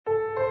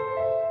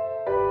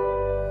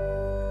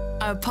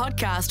a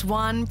Podcast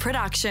One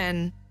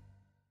production.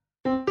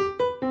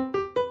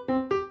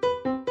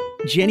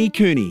 Jenny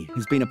Cooney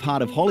has been a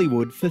part of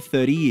Hollywood for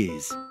 30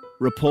 years,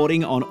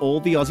 reporting on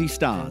all the Aussie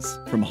stars,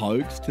 from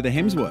Hogs to the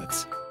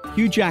Hemsworths,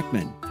 Hugh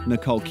Jackman,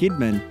 Nicole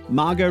Kidman,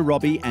 Margot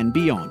Robbie and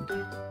beyond.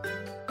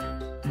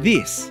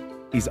 This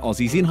is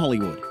Aussies in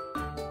Hollywood.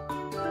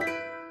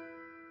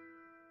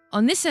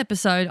 On this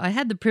episode, I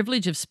had the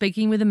privilege of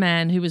speaking with a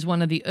man who was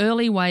one of the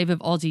early wave of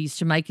Aussies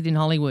to make it in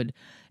Hollywood,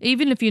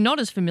 even if you're not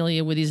as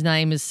familiar with his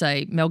name as,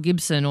 say, Mel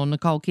Gibson or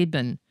Nicole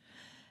Kidman.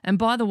 And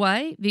by the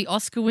way, the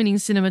Oscar-winning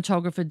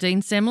cinematographer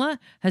Dean Semler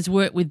has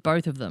worked with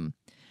both of them.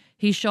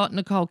 He shot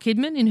Nicole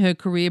Kidman in her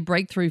career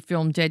breakthrough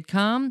film Dead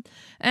Calm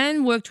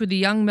and worked with the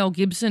young Mel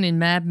Gibson in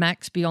Mad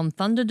Max Beyond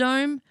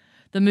Thunderdome,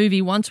 the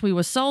movie Once We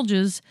Were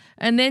Soldiers,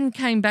 and then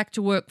came back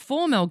to work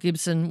for Mel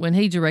Gibson when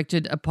he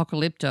directed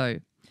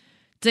Apocalypto.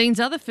 Dean's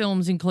other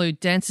films include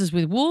Dances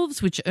with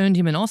Wolves, which earned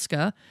him an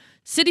Oscar,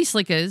 City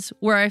Slickers,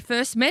 where I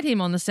first met him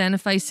on the Santa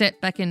Fe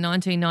set back in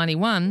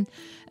 1991,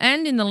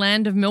 and In the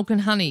Land of Milk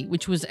and Honey,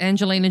 which was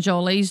Angelina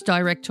Jolie's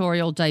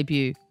directorial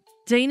debut.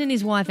 Dean and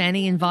his wife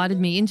Annie invited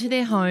me into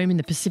their home in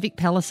the Pacific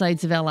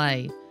Palisades of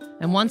LA.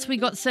 And once we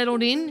got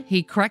settled in,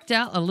 he cracked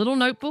out a little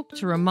notebook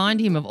to remind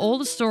him of all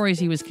the stories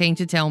he was keen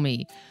to tell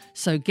me.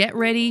 So get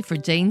ready for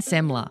Dean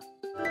Semler.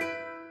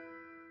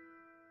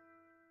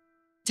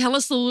 Tell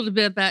us a little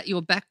bit about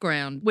your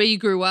background, where you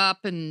grew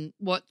up and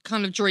what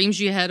kind of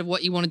dreams you had of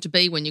what you wanted to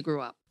be when you grew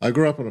up. I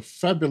grew up in a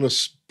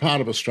fabulous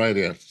part of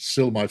Australia,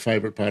 still my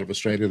favourite part of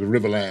Australia, the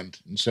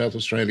Riverland in South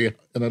Australia,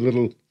 in a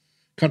little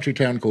country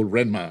town called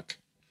Renmark.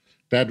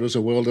 Dad was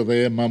a welder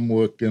there, Mum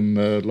worked in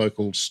the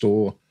local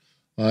store.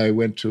 I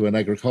went to an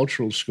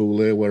agricultural school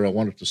there where I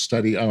wanted to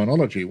study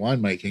oenology,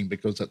 winemaking,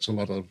 because that's a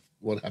lot of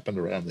what happened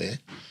around there.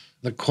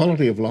 The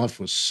quality of life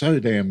was so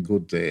damn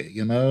good there,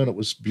 you know, and it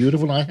was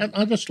beautiful. I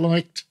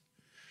liked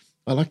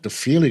the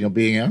feeling of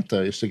being out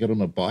there. I used to get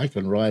on a bike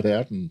and ride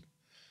out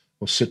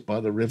or sit by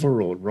the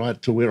river or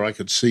ride to where I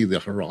could see the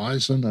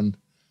horizon, and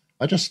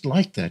I just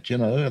liked that, you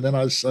know. And then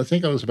I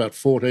think I was about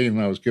 14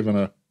 and I was given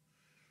a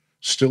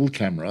still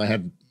camera.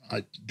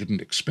 I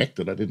didn't expect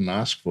it. I didn't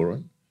ask for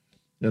it.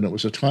 And it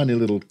was a tiny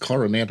little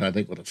coronet, I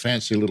think, with a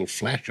fancy little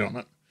flash on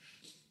it.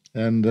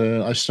 And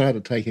I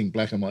started taking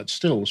black and white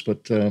stills,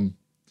 but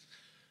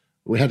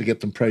we had to get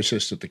them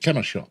processed at the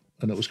camera shop,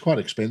 and it was quite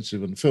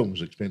expensive, and the film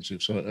was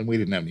expensive, and we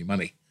didn't have any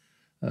money.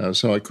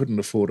 So I couldn't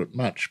afford it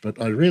much,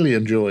 but I really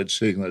enjoyed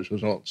seeing those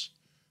results.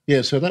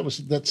 Yeah, so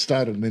that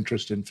started an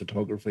interest in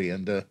photography,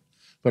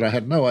 but I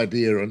had no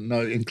idea and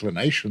no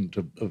inclination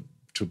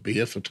to be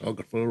a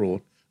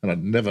photographer, and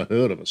I'd never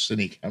heard of a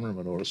cine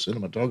cameraman or a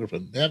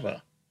cinematographer,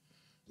 never.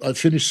 I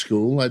finished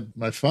school.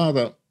 My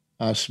father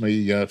asked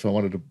me if I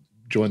wanted to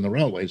join the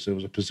railways. There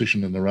was a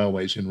position in the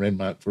railways in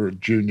Renmark for a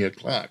junior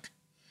clerk.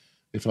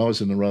 If I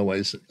was in the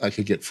railways, I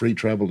could get free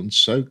travel, and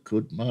so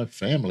could my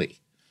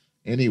family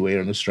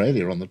anywhere in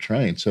Australia on the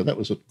train. So that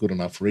was a good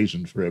enough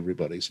reason for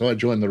everybody. So I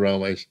joined the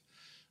railways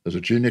as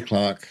a junior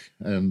clerk,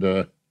 and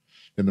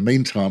in the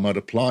meantime, I'd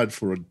applied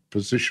for a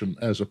position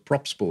as a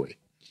props boy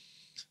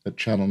at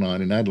Channel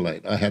 9 in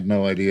Adelaide. I had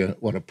no idea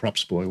what a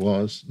props boy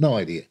was, no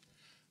idea.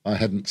 I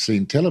hadn't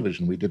seen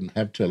television. We didn't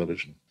have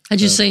television. Had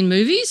you seen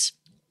movies?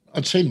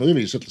 I'd seen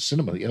movies at the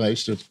cinema. You know,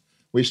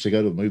 we used to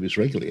go to the movies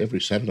regularly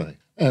every Saturday.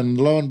 And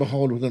lo and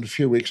behold, within a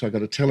few weeks, I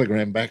got a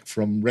telegram back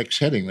from Rex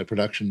Heading, the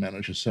production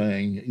manager,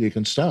 saying, you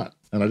can start.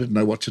 And I didn't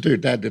know what to do.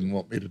 Dad didn't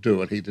want me to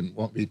do it. He didn't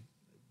want me,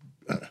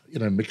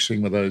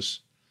 mixing with those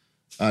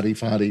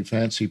arty-farty,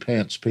 fancy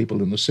pants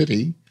people in the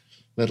city,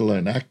 let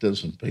alone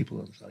actors and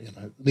people.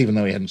 Even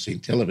though he hadn't seen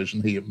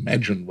television, he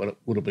imagined what it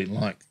would have been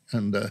like.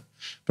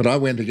 But I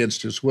went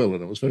against his will,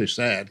 and it was very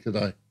sad because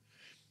I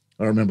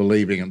remember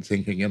leaving and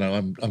thinking,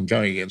 I'm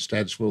going against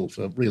Dad's will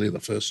for really the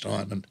first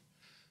time, and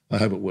I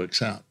hope it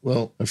works out.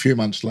 Well, a few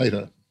months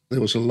later, there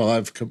was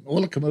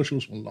all the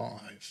commercials were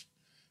live.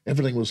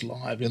 Everything was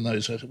live in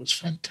those days. It was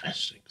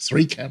fantastic.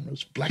 3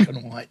 cameras, black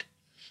and white.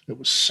 It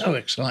was so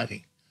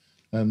exciting.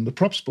 And the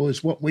props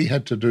boys, what we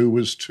had to do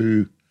was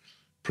to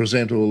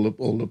present all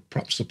the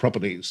props, the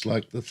properties,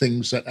 like the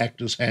things that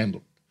actors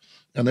handled.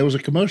 And there was a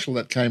commercial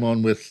that came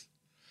on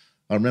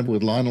I remember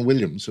with Lionel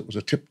Williams. It was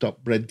a Tip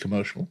Top Bread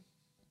commercial.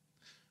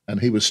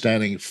 And he was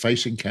standing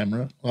facing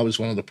camera. I was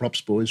one of the props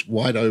boys,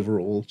 white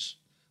overalls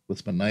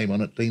with my name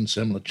on it, Dean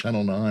Semler,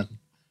 Channel 9,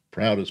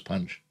 proud as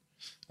punch.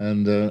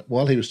 And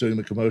while he was doing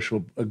the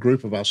commercial, a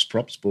group of us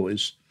props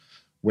boys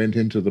went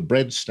into the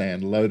bread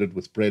stand loaded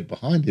with bread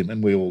behind him,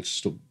 and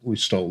we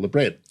stole the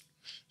bread.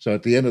 So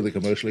at the end of the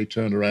commercial, he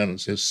turned around and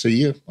says,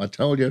 see you, I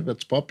told you,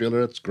 it's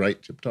popular, it's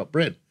great, tip-top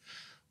bread.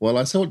 Well,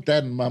 I thought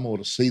Dad and Mum ought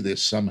to see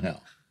this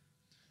somehow.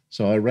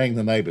 So I rang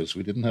the neighbours.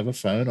 We didn't have a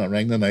phone. I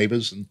rang the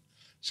neighbours and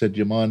said, do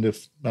you mind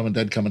if Mum and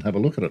Dad come and have a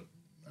look at it?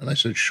 And they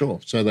said, sure.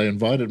 So they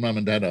invited Mum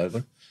and Dad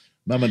over.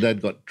 Mum and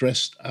Dad got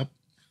dressed up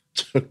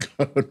to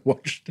go and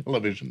watch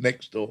television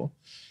next door.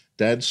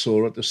 Dad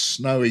saw it, the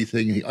snowy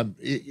thing.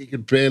 He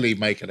could barely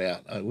make it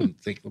out. I wouldn't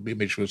think the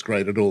image was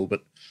great at all,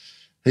 but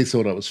he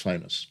thought I was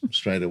famous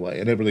straight away,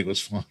 and everything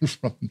was fine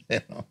from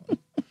then on.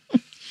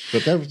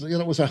 But that was,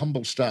 it was a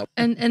humble start.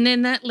 And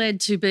then that led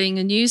to being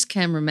a news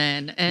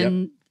cameraman,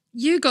 and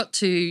you got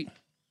to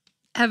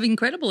have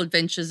incredible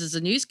adventures as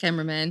a news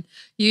cameraman.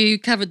 You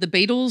covered the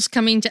Beatles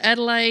coming to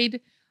Adelaide,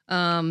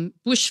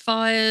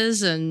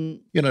 bushfires and...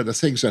 The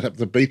things that happened,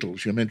 the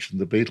Beatles, you mentioned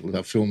the Beatles,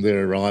 I filmed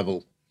their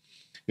arrival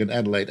in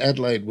Adelaide.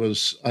 Adelaide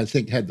was, I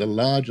think, had the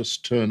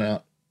largest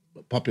turnout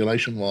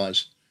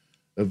population-wise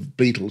of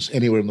Beatles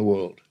anywhere in the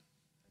world.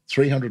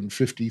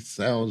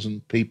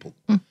 350,000 people.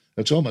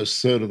 It's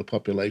almost a third of the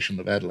population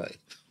of Adelaide.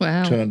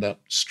 Wow. Turned up.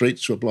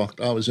 Streets were blocked.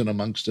 I was in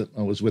amongst it.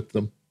 I was with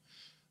them.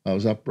 I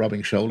was up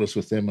rubbing shoulders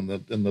with them and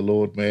the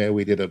Lord Mayor.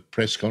 We did a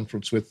press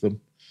conference with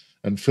them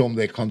and filmed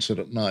their concert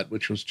at night,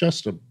 which was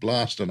just a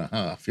blast and a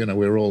half. We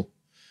were all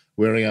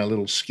wearing our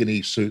little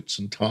skinny suits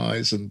and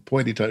ties and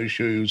pointy-toe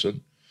shoes,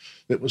 and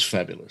it was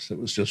fabulous. It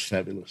was just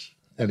fabulous.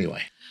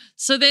 Anyway.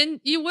 So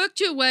then you worked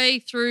your way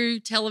through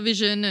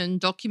television and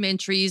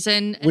documentaries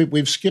and...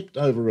 We've skipped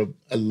over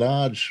a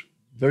large,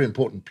 very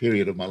important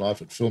period of my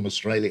life at Film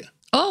Australia.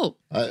 Oh.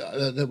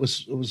 It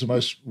was the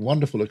most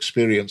wonderful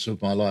experience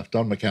of my life.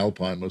 Don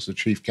McAlpine was the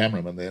chief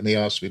cameraman there, and he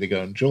asked me to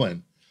go and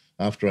join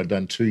after I'd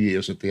done 2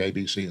 years at the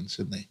ABC in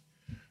Sydney.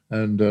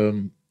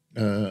 And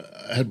I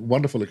had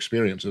wonderful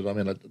experiences. I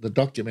mean, the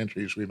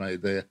documentaries we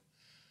made there,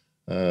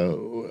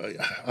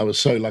 I was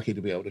so lucky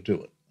to be able to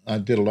do it. I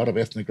did a lot of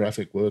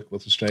ethnographic work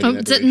with Australian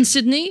Is that in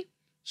Sydney?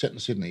 Set in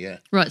Sydney, yeah.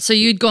 Right, so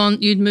you'd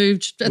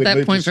moved at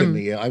that point from...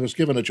 Sydney, yeah. I was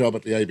given a job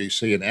at the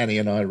ABC, and Annie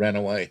and I ran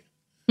away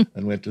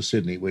and went to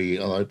Sydney. We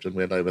eloped and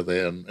went over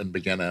there and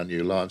began our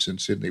new lives in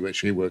Sydney, where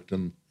she worked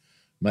in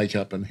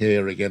makeup and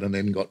hair again, and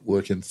then got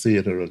work in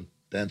theatre and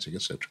dancing,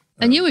 etc.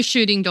 And you were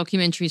shooting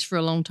documentaries for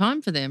a long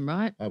time for them,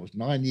 right? I was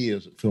 9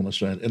 years at Film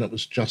Australia, and it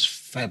was just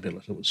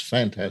fabulous. It was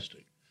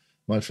fantastic.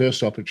 My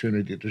first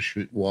opportunity to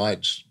shoot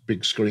wides,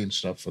 big screen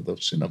stuff for the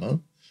cinema,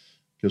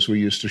 because we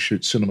used to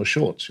shoot cinema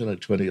shorts,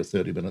 20 or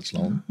 30 minutes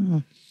long. Mm-hmm.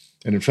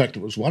 And in fact,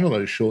 it was one of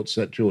those shorts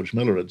that George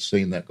Miller had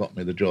seen that got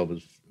me the job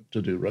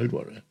to do Road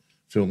Warrior, a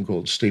film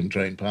called Steam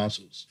Train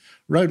Passes.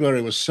 Road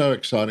Warrior was so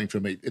exciting for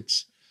me.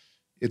 It's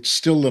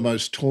still the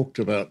most talked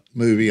about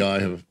movie I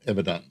have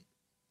ever done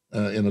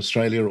in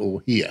Australia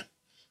or here.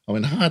 I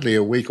mean, hardly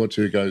a week or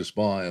two goes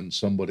by and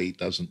somebody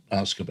doesn't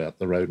ask about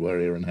the Road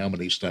Warrior and how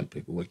many stunt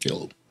people were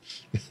killed,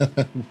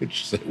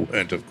 which there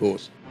weren't, of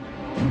course.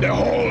 The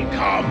whole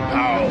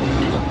compound.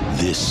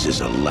 This is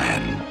a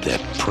land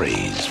that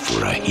prays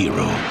for a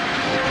hero.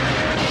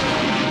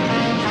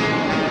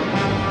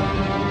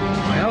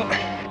 Well,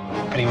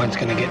 if anyone's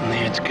going to get in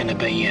there, it's going to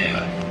be you.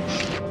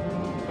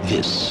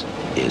 This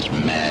is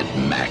Mad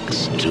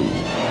Max 2.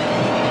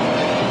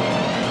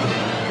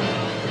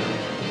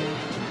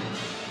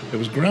 It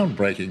was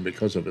groundbreaking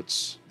because of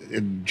its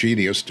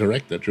ingenious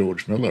director,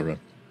 George Miller, and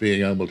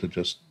being able to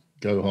just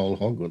go whole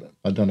hog with it.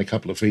 I'd done a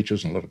couple of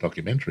features and a lot of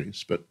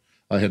documentaries, but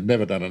I had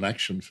never done an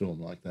action film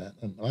like that.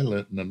 And I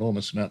learned an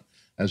enormous amount,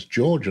 as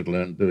George had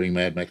learned doing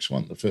Mad Max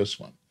 1, the first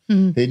one.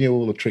 Mm-hmm. He knew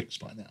all the tricks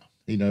by now.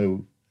 He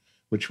knew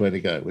which way to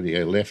go, whether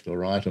you go left or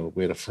right or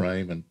where to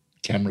frame and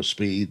camera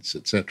speeds,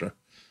 etc.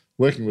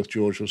 Working with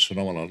George was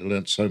phenomenal. I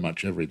learned so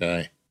much every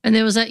day. And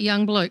there was that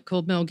young bloke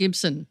called Mel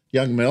Gibson.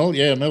 Young Mel,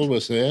 yeah, Mel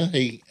was there.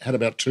 He had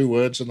about 2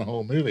 words in the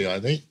whole movie, I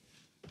think.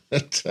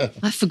 But,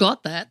 I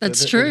forgot that.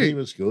 That's true. He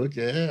was good,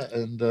 yeah.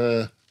 And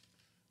the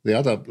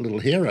other little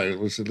hero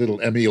was the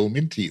little Emil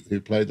Minty, who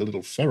played the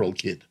little feral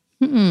kid.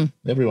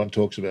 Mm-hmm. Everyone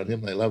talks about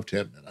him. They loved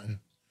him,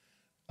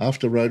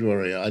 After Road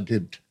Warrior, I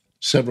did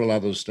several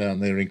others down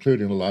there,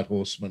 including The Light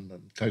Horseman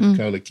and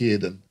Coca-Cola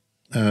Kid. And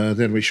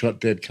then we shot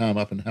Dead Calm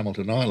up in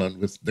Hamilton Island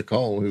with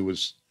Nicole, who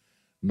was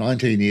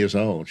 19 years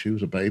old. She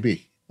was a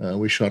baby.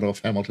 We shot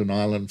off Hamilton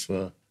Island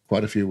for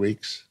quite a few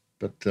weeks.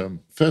 But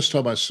first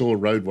time I saw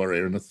Road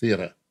Warrior in a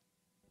theatre,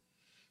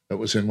 it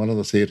was in one of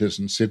the theatres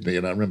in Sydney,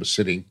 and I remember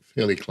sitting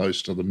fairly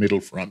close to the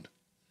middle front,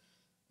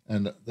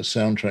 and the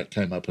soundtrack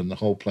came up and the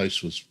whole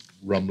place was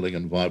rumbling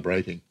and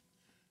vibrating.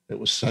 It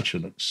was such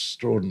an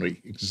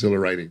extraordinary,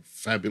 exhilarating,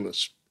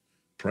 fabulous,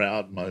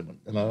 proud moment,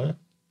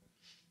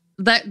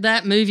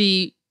 That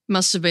movie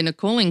must have been a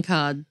calling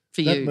card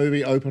for you. That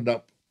movie opened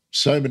up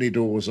so many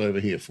doors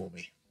over here for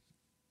me.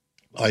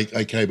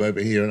 I came over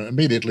here and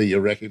immediately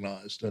you're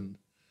recognised and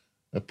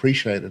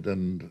appreciated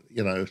and,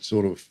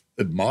 sort of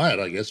admired,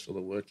 I guess, for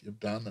the work you've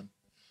done. And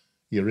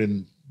you're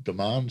in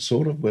demand,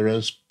 sort of,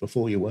 whereas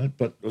before you weren't.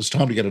 But it was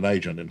time to get an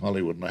agent in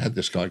Hollywood, and I had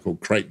this guy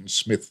called Creighton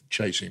Smith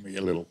chasing me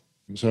a little.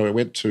 And so I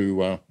went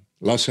to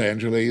Los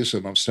Angeles,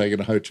 and I'm staying in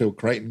a hotel.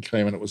 Creighton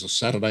came in, it was a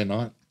Saturday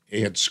night.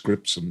 He had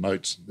scripts and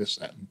notes and this,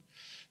 that. And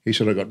he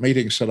said, I've got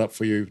meetings set up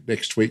for you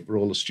next week for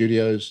all the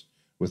studios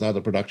with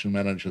other production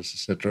managers,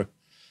 etc.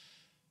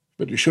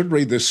 But you should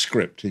read this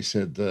script. He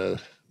said,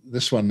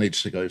 this one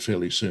needs to go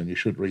fairly soon. You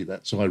should read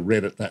that. So I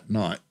read it that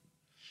night,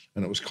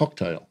 and it was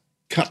Cocktail.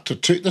 Cut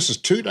to this is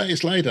 2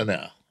 days later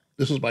now.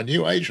 This is my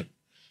new agent.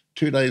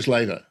 2 days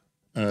later,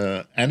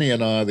 Annie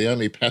and I are the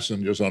only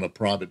passengers on a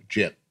private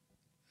jet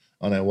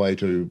on our way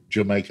to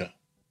Jamaica.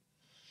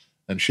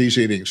 And she's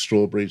eating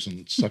strawberries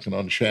and sucking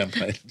on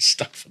champagne and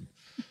stuff. And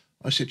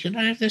I said,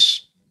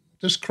 this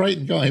this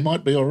Creighton guy, he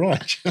might be all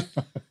right.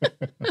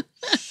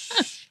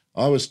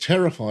 I was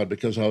terrified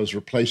because I was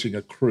replacing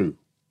a crew.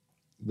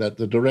 That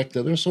the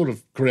director, there were sort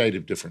of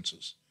creative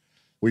differences.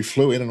 We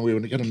flew in and we were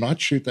going to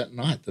night shoot that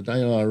night, the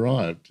day I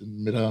arrived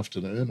in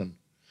mid-afternoon.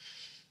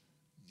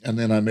 And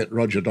then I met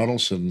Roger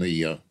Donaldson,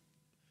 the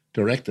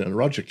director, and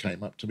Roger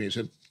came up to me and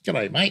said,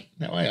 "G'day, mate.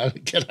 How are you?" I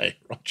said, "G'day,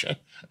 Roger.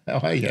 How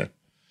are you?"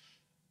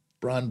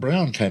 Brian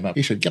Brown came up.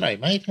 He said, "G'day,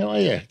 mate. How are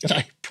you?"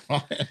 "G'day,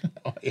 Brian.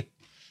 How are you?"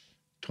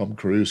 Tom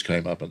Cruise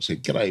came up and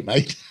said, "G'day,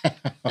 mate.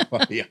 How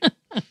are you?"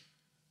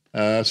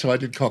 So I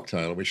did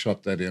Cocktail. We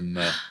shot that in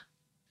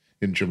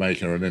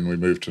Jamaica, and then we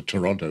moved to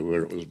Toronto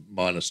where it was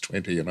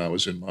 -20 and I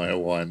was in my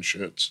Hawaiian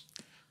shirts.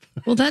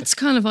 Well, that's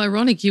kind of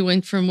ironic. You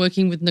went from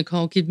working with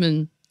Nicole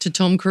Kidman to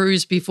Tom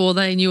Cruise before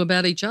they knew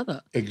about each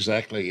other.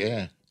 Exactly,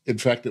 yeah. In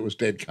fact, it was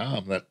Dead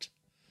Calm that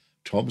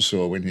Tom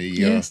saw when he,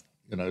 Yes.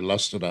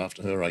 lusted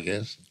after her, I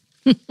guess.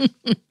 Had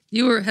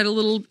a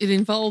little bit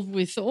involved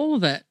with all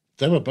of that.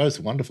 They were both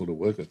wonderful to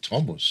work with.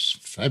 Tom was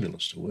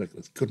fabulous to work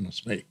with,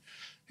 goodness me.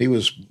 He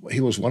was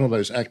one of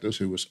those actors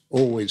who was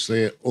always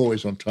there,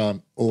 always on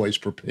time, always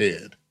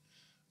prepared,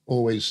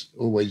 always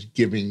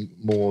giving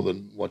more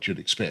than what you'd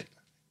expect.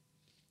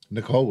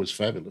 Nicole was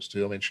fabulous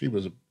too. I mean, she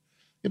was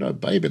a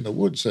babe in the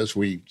woods, as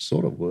we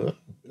sort of were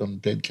on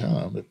Dead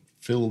Calm. But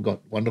Phil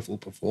got wonderful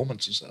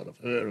performances out of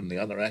her and the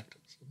other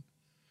actors.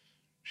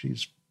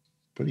 She's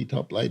a pretty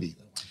top lady.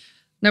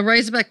 Now,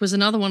 Razorback was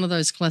another one of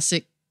those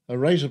classic.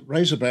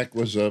 Razorback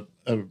was a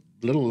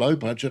little low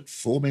budget,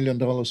 $4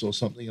 million or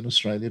something in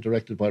Australia,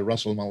 directed by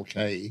Russell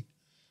Mulcahy.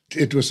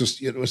 It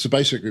was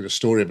basically the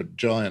story of a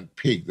giant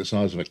pig the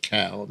size of a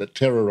cow that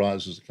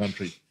terrorizes the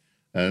country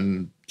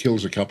and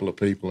kills a couple of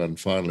people and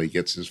finally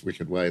gets his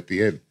wicked way at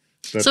the end.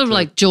 But, sort of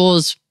like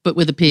Jaws, but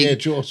with a pig. Yeah,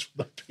 Jaws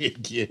with a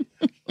pig, yeah,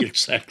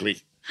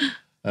 exactly.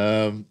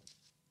 And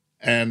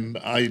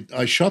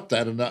I shot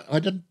that,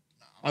 and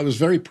I was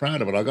very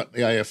proud of it. I got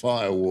the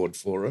AFI award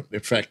for it. In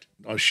fact,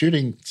 I was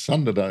shooting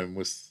Thunderdome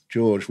with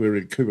George. We were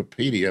in Cooper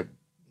Pedy a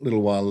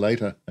little while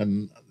later,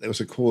 and there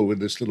was a call with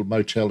this little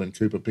motel in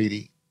Cooper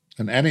Pedy.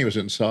 And Annie was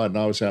inside, and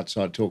I was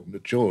outside talking to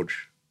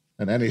George.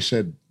 And Annie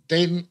said,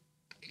 "Dean,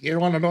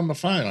 you're on it on the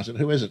phone." I said,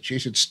 "Who is it?" She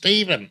said,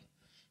 "Stephen."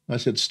 I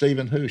said,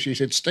 "Stephen who?" She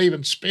said,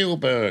 "Steven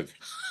Spielberg."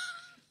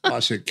 I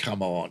said,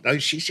 "Come on." No,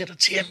 she said,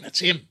 "It's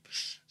him."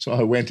 So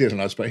I went in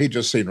and he'd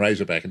just seen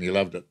Razorback and he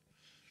loved it.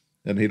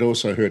 And he'd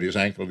also hurt his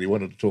ankle and he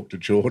wanted to talk to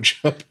George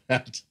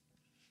about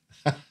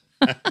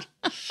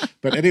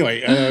But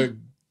anyway,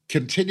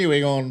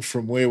 continuing on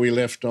from where we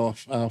left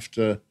off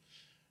after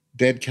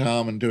Dead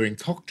Calm and doing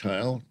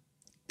Cocktail,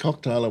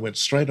 I went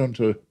straight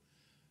onto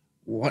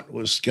what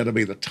was going to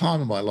be the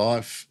time of my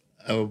life,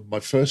 my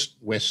first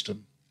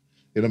Western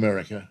in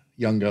America,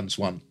 Young Guns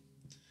 1,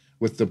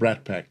 with the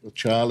Brat Pack, with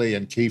Charlie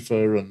and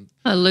Kiefer and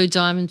Lou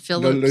Diamond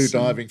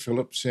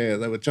Phillips. Yeah,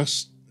 they were it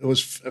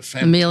was a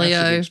fantastic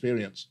Emilio.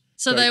 experience.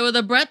 So they were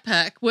the Brat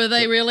Pack. Were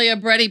they really a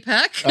bratty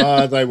pack?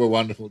 They were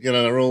wonderful.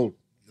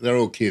 They're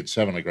all kids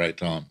having a great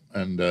time,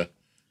 and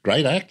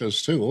great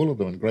actors too, all of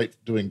them, and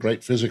doing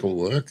great physical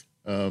work,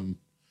 and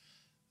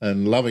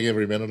loving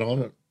every minute of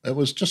it. It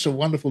was just a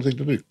wonderful thing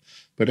to do.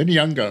 But in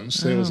Young Guns,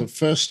 there was a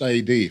first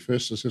AD,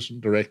 first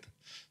assistant director.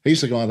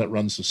 He's the guy that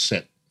runs the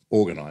set,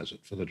 organise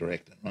it for the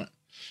director, right?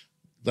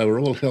 They were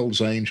all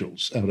Hell's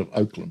Angels out of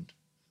Oakland,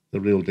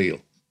 the real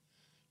deal.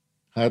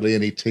 Hardly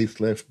any teeth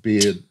left,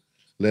 beard,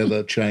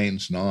 leather,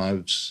 chains,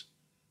 knives.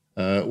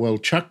 Well,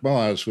 Chuck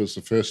Myers was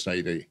the first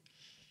AD,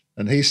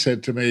 and he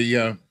said to me, he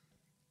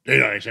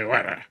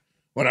said,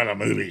 what other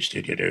movies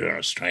did you do in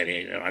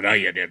Australia? I know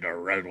you did The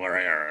Road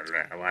Warrior.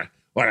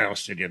 What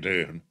else did you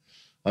do? And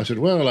I said,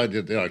 well, I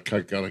did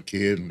Coke Color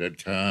Kid and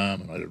Dead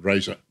Calm, and I did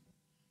Razor.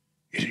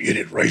 You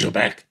did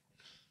Razorback?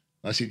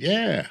 I said,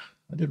 yeah,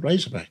 I did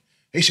Razorback.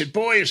 He said,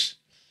 boys,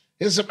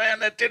 here's the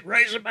man that did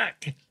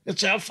Razorback.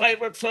 It's our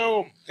favourite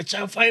film.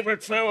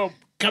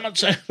 Come and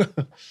see.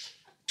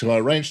 So I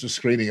arranged a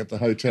screening at the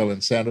hotel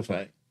in Santa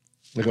Fe.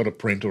 We got a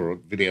print or a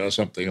video or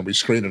something, and we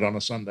screened it on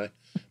a Sunday.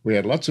 We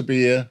had lots of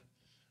beer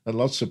and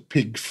lots of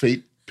pig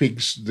feet,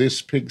 pigs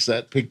this, pigs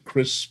that, pig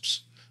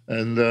crisps,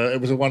 and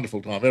it was a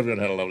wonderful time. Everyone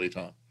had a lovely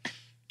time.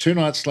 2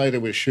 nights later,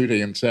 we're shooting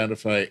in Santa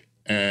Fe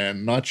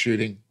and night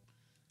shooting,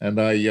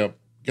 and I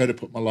go to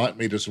put my light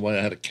meters away.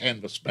 I had a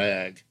canvas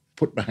bag,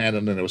 put my hand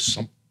in, and there was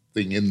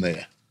something in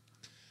there.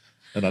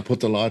 And I put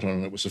the light on,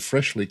 and it was a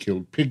freshly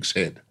killed pig's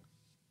head.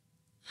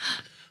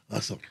 I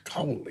thought,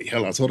 holy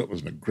hell, I thought it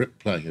was McGrip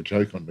playing a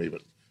joke on me,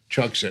 but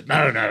Chuck said,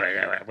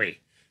 no, we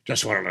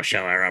just wanted to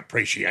show our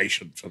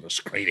appreciation for the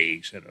screening.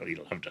 He said, he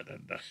loved it,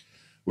 and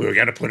we were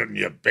going to put it in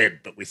your bed,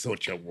 but we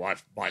thought your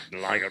wife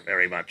mightn't like it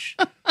very much.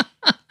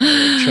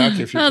 Chuck,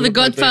 if you the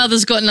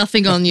Godfather's got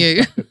nothing on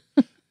you.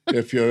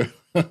 If you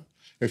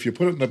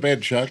put it in the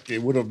bed, Chuck,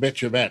 you would have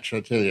met your match,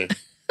 I tell you.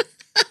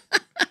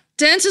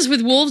 Dances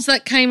with Wolves,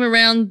 that came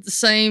around the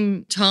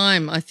same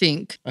time, I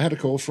think. I had a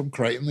call from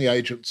Creighton, the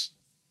agents,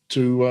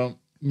 to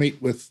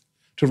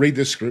read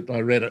this script. I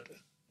read it. It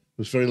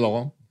was very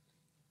long,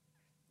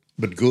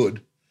 but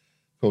good,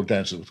 called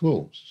Dances with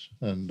Wolves.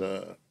 And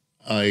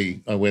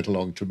I went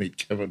along to meet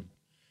Kevin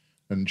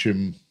and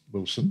Jim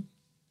Wilson.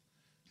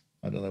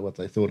 I don't know what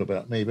they thought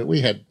about me, but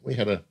we had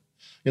a,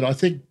 I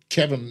think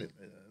Kevin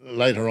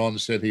later on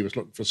said he was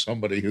looking for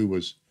somebody who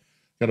was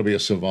going to be a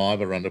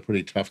survivor under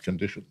pretty tough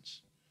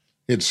conditions.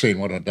 He'd seen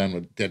what I'd done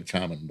with Dead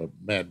Calm and the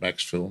Mad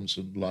Max films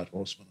and Light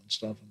Horseman and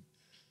stuff. And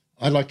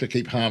I like to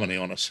keep harmony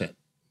on a set.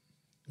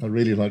 I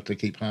really like to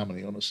keep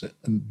harmony on a set.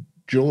 And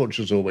George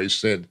has always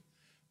said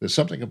there's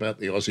something about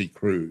the Aussie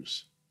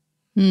crews.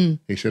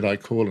 He said, I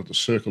call it the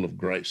circle of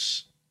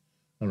grace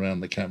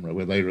around the camera,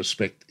 where they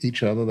respect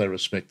each other, they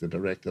respect the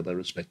director, they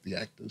respect the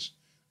actors,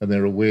 and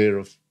they're aware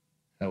of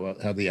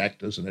how the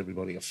actors and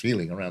everybody are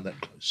feeling around that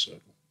close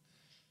circle.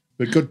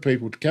 But good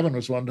people. Kevin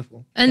was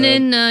wonderful. And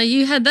then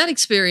you had that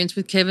experience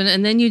with Kevin,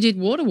 and then you did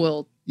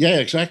Waterworld. Yeah,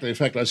 exactly. In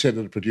fact, I said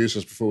to the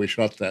producers before we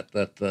shot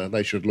that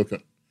they should look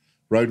at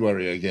Road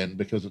Warrior again,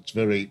 because it's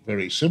very,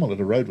 very similar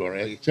to Road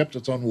Warrior, except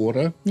it's on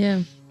water.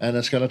 Yeah. And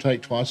it's going to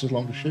take twice as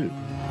long to shoot.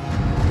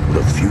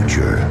 The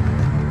future.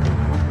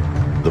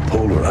 The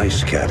polar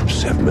ice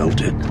caps have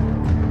melted,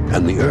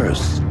 and the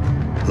Earth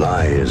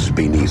lies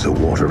beneath a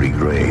watery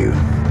grave.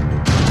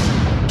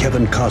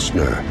 Kevin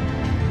Costner,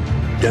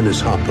 Dennis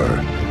Hopper,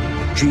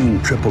 Gene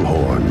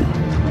Triplehorn.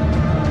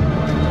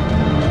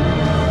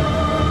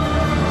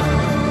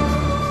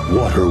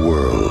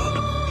 Waterworld.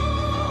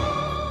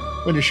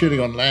 When you're shooting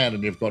on land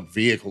and you've got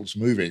vehicles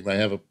moving, they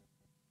have a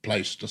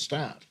place to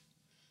start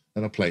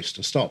and a place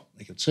to stop.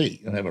 You can see.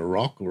 You have a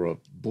rock or a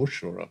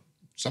bush or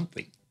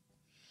something.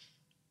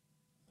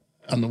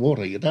 On the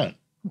water, you don't.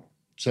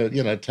 So,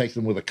 take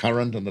them with the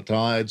current and the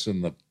tides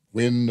and the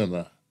wind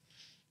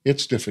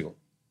it's difficult.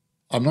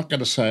 I'm not going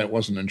to say it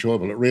wasn't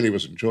enjoyable. It really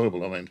was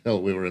enjoyable. I mean,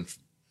 hell, we were in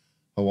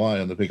Hawaii,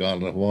 on the big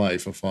island of Hawaii,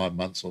 for 5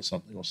 months or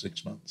something, or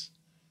 6 months.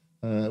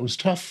 It was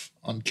tough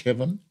on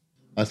Kevin.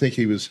 I think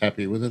he was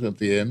happy with it at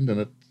the end,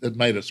 and it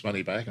made its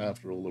money back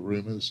after all the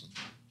rumours.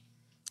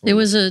 There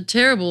was a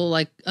terrible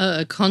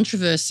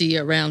controversy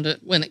around it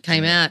when it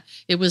came out.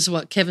 It was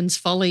Kevin's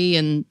Folly,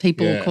 and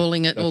people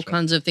calling it all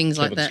kinds of things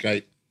like that.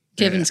 Gate.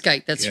 Kevin's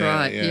Gate, that's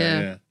right.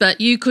 Yeah.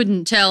 But you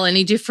couldn't tell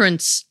any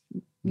difference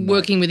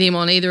working with him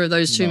on either of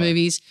those two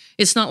movies.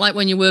 It's not like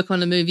when you work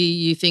on a movie,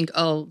 you think,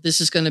 oh, this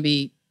is going to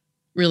be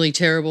really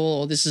terrible,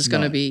 or this is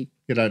going to be.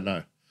 You don't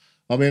know.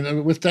 I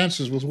mean, with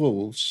Dances with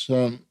Wolves,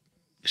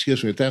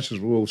 with Dances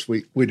with Wolves,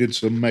 we did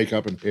some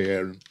makeup and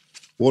hair and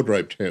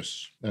wardrobe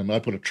tests, and I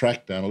put a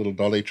track down, a little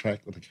dolly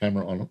track with a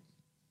camera on it.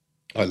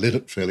 I lit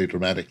it fairly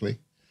dramatically,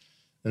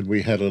 and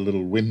we had a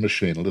little wind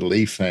machine, a little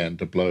E-fan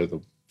to blow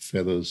the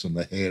feathers and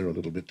the hair a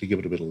little bit to give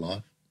it a bit of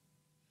life.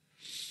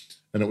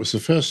 And it was the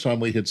first time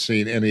we had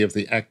seen any of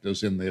the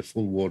actors in their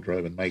full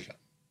wardrobe and makeup.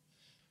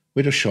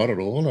 We just shot it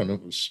all, and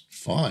it was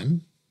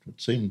fine.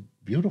 It seemed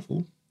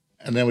beautiful.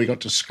 And then we got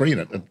to screen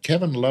it, and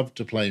Kevin loved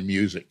to play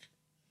music.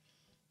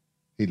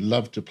 He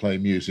loved to play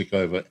music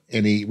over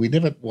any... We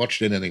never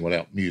watched anything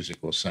without music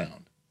or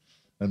sound.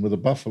 And with a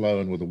buffalo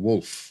and with a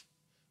wolf,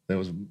 there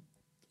was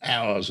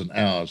hours and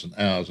hours and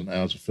hours and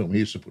hours of film. He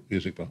used to put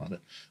music behind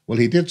it. Well,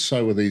 he did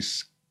so with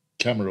these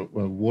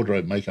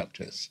wardrobe makeup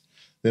tests.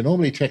 They're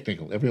normally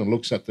technical. Everyone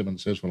looks at them and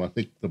says, well, I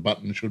think the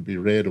button should be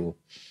red, or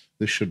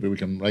this should be, we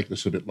can make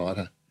this a bit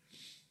lighter.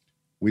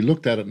 We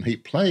looked at it, and he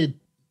played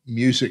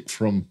music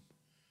from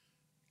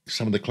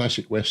some of the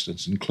classic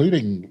westerns,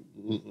 including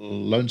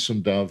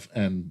Lonesome Dove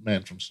and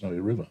Man from Snowy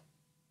River.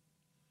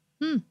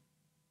 The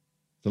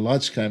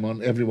lights came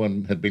on.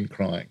 Everyone had been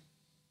crying.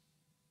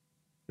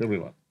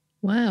 Everyone.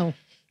 Wow.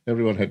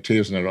 Everyone had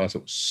tears in their eyes.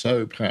 It was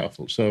so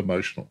powerful, so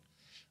emotional.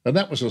 And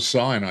that was a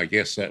sign, I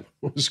guess, that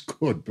was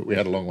good, but we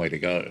had a long way to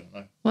go.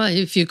 Well,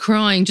 if you're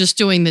crying just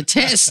doing the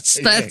tests,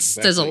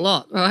 there's a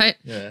lot, right?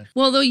 Yeah.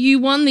 Well, though, you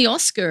won the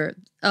Oscar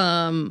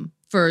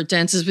for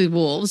Dances with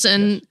Wolves,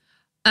 and yes.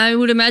 I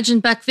would imagine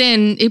back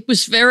then it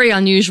was very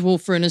unusual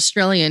for an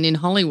Australian in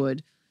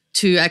Hollywood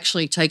to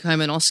actually take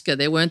home an Oscar.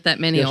 There weren't that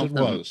many of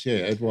them.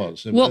 It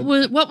was.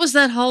 What was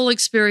that whole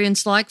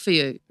experience like for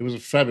you? It was a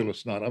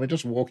fabulous night. I mean,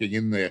 just walking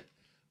in there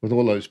with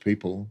all those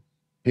people,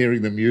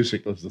 hearing the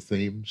music of the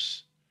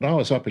themes. I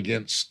was up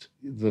against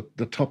the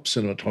top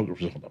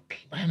cinematographers on the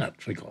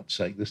planet, for God's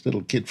sake, this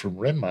little kid from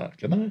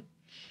Renmark, And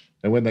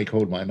when they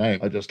called my name,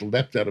 I just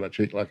leapt out of my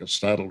cheek like a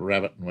startled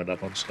rabbit and went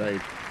up on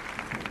stage.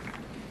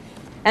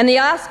 And the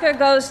Oscar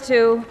goes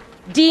to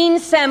Dean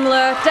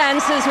Semler,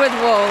 Dances with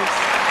Wolves.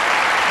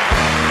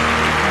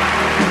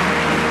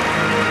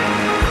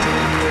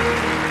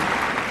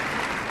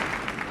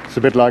 It's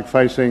a bit like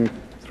facing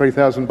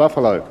 3,000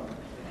 buffalo.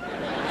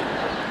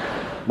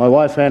 My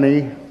wife,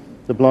 Annie,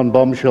 the blonde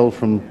bombshell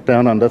from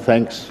down under,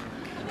 thanks.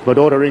 My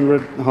daughter,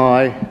 Ingrid,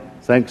 hi,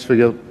 thanks for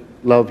your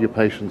love, your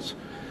patience.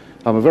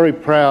 I'm a very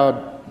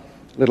proud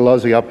little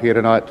Aussie up here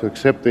tonight to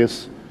accept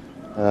this,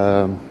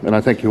 and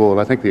I thank you all.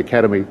 I thank the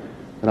Academy,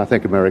 and I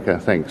thank America.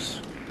 Thanks.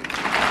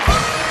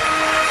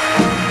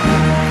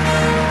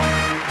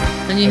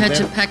 And you had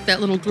to pack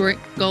that little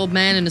gold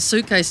man in a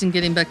suitcase and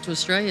get him back to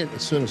Australia.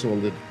 As soon as all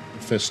the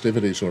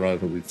festivities were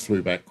over, we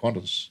flew back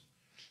Qantas,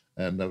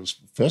 and that was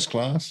first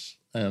class,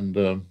 and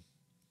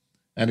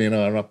Annie and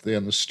I are up there,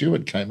 and the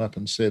steward came up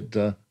and said,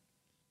 Mr.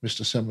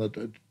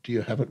 Semler, do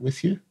you have it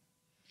with you?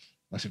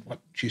 I said, what?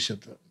 She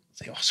said,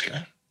 the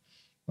Oscar?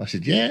 I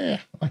said, yeah,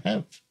 I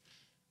have.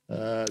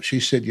 She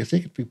said, you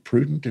think it'd be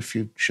prudent if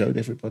you showed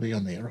everybody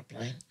on the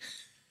aeroplane?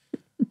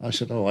 I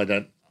said, I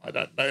don't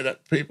know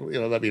that people,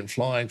 they've been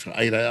flying for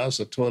 8 hours,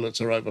 the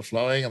toilets are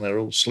overflowing and they're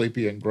all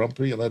sleepy and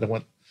grumpy and they don't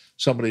want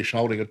somebody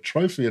holding a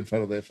trophy in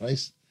front of their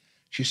face.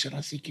 She said,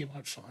 I think you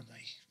might find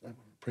they would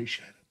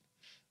appreciate it.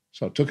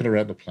 So I took it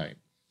around the plane.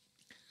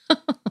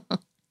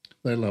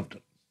 They loved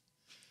it.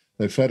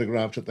 They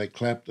photographed it, they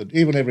clapped, and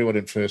even everyone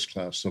in first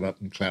class stood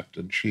up and clapped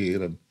and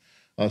cheered. And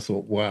I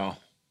thought, wow,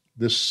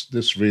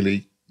 this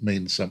really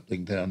means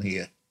something down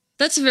here.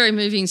 That's a very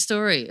moving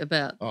story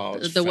about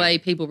the way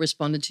people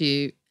responded to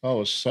you. Oh, it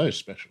was so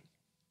special.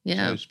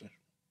 Yeah. So special.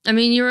 I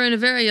mean, you're in a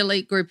very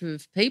elite group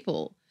of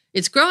people.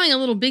 It's growing a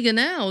little bigger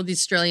now with the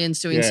Australians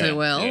doing so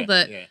well.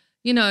 But,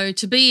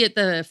 to be at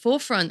the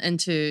forefront and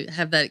to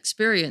have that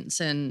experience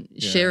and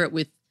share it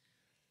with,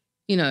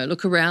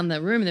 look around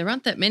the room. There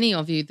aren't that many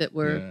of you that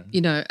were,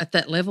 at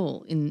that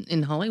level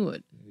in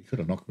Hollywood. You could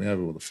have knocked me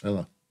over with a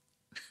fella.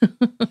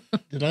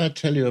 Did I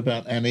tell you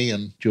about Annie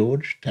and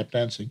George tap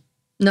dancing?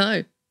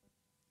 No.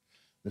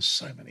 There's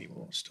so many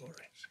more stories.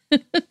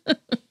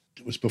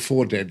 It was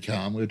before Dead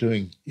Calm. We were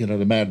doing,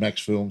 the Mad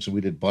Max films, and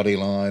we did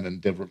Bodyline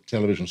and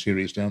television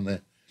series down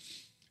there.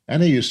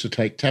 Annie used to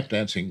take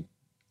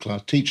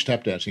teach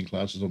tap dancing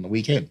classes on the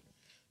weekend.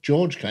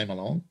 George came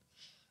along,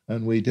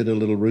 and we did a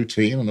little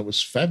routine, and it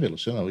was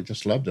fabulous. We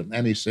just loved it. And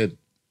Annie said,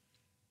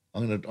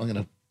 I'm going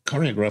to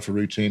choreograph a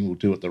routine we'll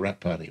do at the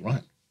wrap party,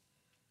 right?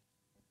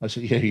 I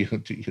said, yeah, you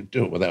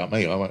do it without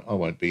me. I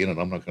won't be in it.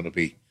 I'm not going to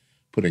be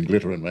putting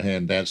glitter in my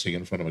hand, dancing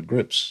in front of a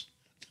grips.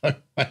 No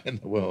way in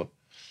the world.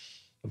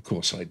 Of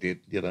course I did.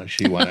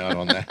 She went out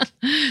on that.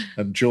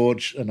 And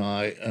George and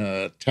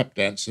I tap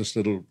danced this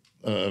little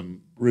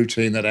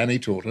routine that Annie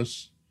taught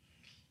us.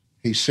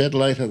 He said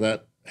later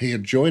that he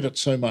enjoyed it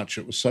so much,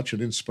 it was such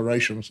an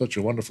inspiration, such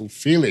a wonderful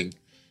feeling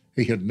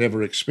he had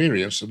never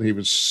experienced, and he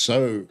was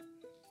so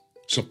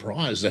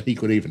surprised that he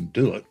could even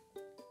do it.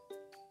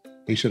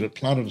 He said it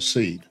planted a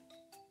seed.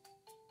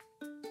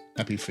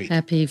 Happy feet.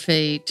 Happy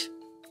feet.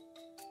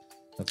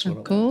 That's what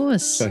of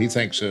course. So he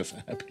thanks her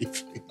for happy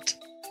feet.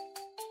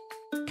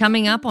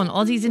 Coming up on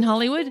Aussies in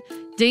Hollywood,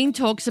 Dean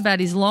talks about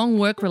his long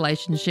work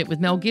relationship with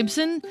Mel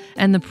Gibson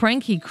and the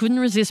prank he couldn't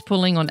resist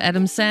pulling on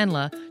Adam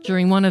Sandler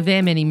during one of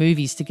their many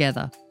movies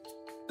together.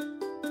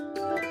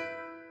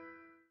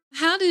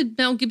 How did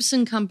Mel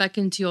Gibson come back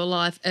into your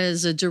life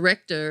as a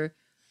director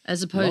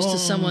as opposed to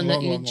someone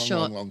that you'd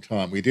shot? Long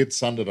time. We did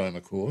Thunderdome,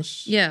 of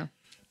course. Yeah.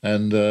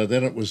 And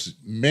then it was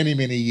many,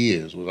 many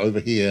years. It was over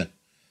here.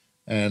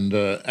 And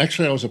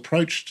actually I was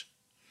approached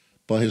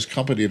by his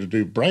company to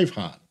do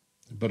Braveheart,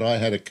 but I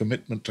had a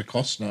commitment to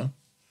Costner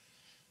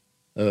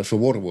for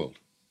Waterworld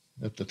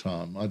at the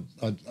time.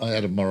 I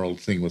had a moral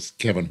thing with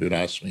Kevin who'd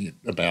asked me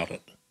about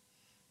it.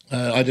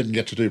 I didn't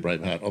get to do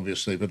Braveheart,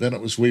 obviously, but then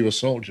it was We Were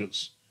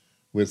Soldiers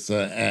with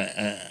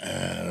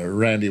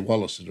Randy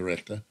Wallace, the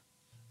director.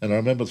 And I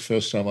remember the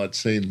first time I'd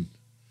seen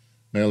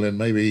Mel in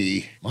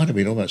might have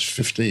been almost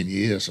 15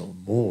 years or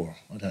more,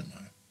 I don't know.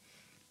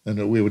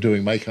 And we were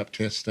doing makeup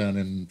tests down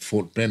in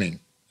Fort Benning.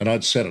 And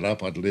I'd set it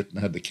up, I'd lit and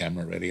had the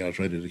camera ready. I was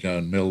ready to go,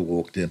 and Mel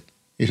walked in.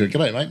 He said,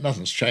 "G'day, mate,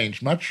 nothing's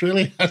changed much,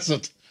 really, has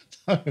it?"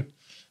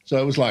 So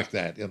it was like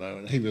that,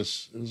 and it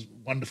was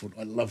wonderful.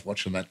 I love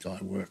watching that guy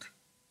work.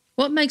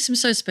 What makes him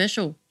so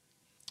special?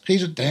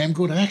 He's a damn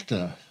good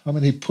actor. I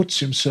mean, he puts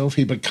himself,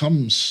 he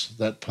becomes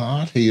that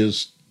part. He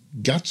is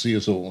gutsy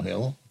as all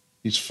hell.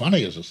 He's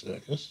funny as a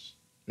circus.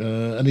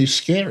 And he's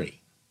scary,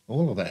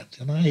 all of that.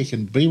 He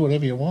can be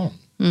whatever you want.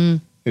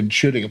 Mm. In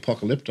shooting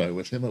Apocalypto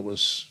with him,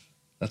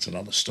 that's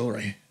another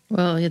story.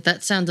 Well, yeah,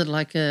 that sounded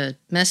like a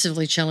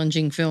massively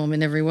challenging film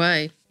in every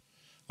way.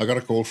 I got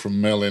a call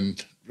from Mel in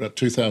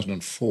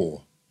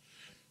 2004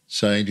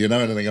 saying, "Do you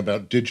know anything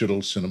about digital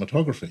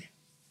cinematography?"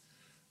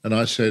 And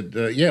I said,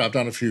 "Yeah, I've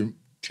done a few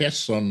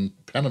tests on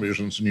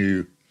Panavision's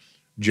new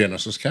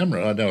Genesis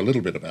camera. I know a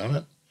little bit about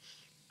it."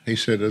 He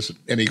said, "Is it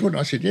any good?"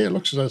 I said, "Yeah, it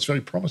looks as though it's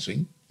very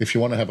promising. If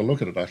you want to have a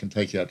look at it, I can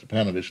take you out to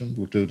Panavision.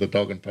 We'll do the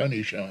dog and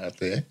pony show out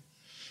there,"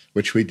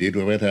 which we did.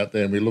 We went out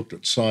there and we looked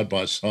at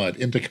side-by-side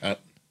intercut.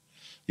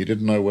 You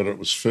didn't know whether it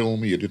was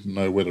film, you didn't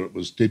know whether it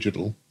was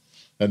digital,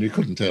 and you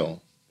couldn't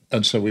tell.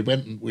 And so we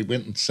went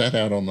and sat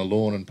out on the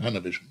lawn in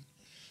Panavision,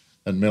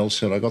 and Mel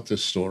said, "I got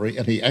this story,"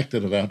 and he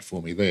acted it out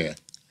for me there.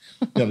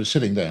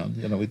 Sitting down,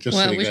 we just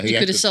well, sitting I there. wish you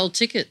could have sold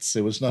tickets.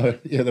 There was no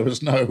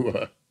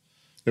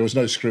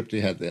script he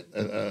had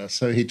there.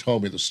 So he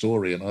told me the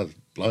story, and I was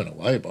blown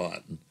away by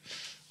it. And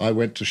I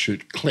went to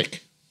shoot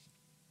Click.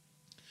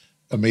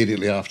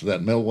 Immediately after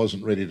that, Mel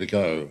wasn't ready to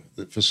go.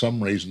 For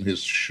some reason,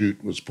 his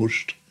shoot was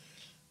pushed.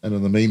 And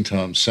in the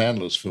meantime,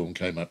 Sandler's film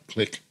came up,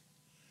 Click.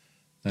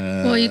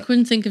 Well, you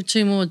couldn't think of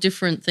two more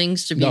different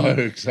things to be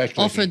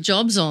offered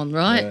jobs on,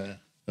 right? Yeah.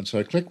 And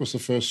so Click was the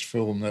first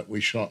film that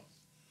was shot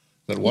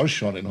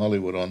in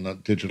Hollywood on a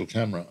digital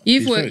camera.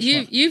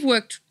 You've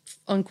worked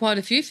on quite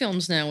a few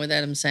films now with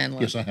Adam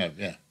Sandler. Yes, I have,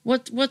 yeah.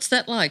 What's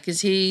that like?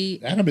 Is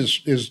he... Adam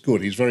is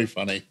good. He's very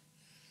funny.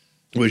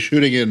 We're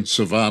shooting in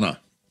Savannah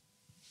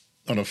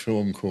on a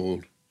film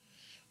called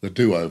The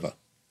Do-Over,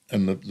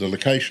 and the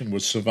location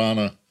was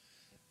Savannah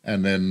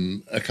and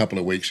then a couple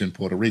of weeks in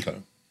Puerto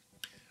Rico.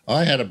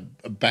 I had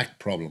a back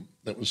problem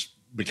that was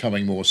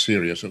becoming more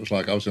serious. It was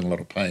like I was in a lot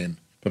of pain,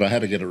 but I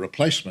had to get a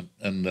replacement,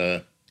 and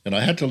I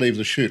had to leave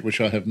the shoot,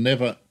 which I have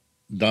never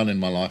done in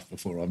my life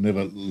before. I've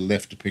never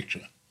left a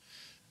picture.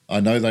 I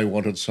know they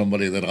wanted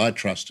somebody that I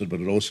trusted, but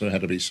it also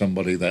had to be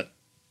somebody that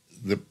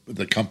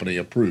the company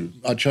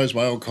approved. I chose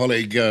my old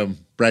colleague,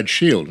 Brad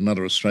Shield,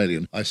 another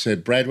Australian. I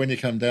said, Brad, when you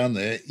come down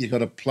there, you got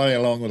to play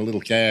along with a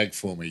little gag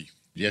for me.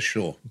 Yes,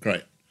 sure,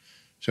 great.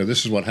 So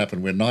this is what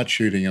happened. We're night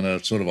shooting in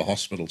a sort of a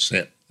hospital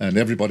set, and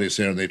everybody's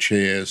there in their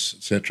chairs,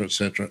 et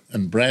cetera,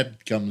 and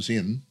Brad comes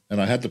in,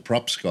 and I had the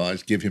props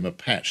guys give him a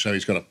patch. So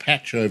he's got a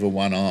patch over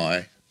one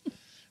eye,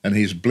 and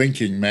he's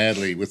blinking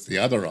madly with the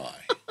other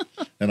eye.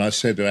 And I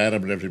said to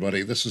Adam and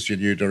everybody, this is your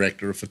new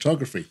director of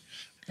photography.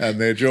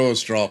 And their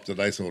jaws dropped, and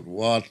they thought,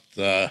 what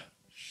the...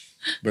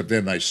 But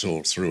then they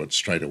saw through it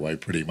straight away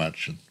pretty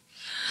much, and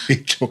he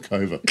took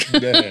over.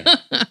 Yeah.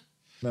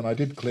 Then I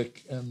did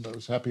click, and I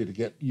was happy to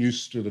get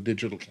used to the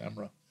digital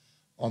camera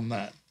on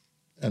that.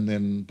 And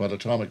then by the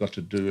time I got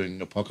to doing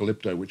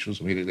Apocalypto, which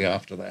was immediately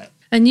after that.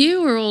 And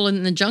you were all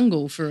in the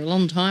jungle for a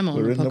long time on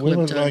Apocalypto. We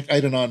were like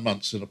 8 or 9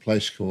 months in a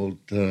place called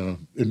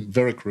in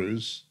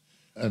Veracruz,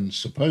 and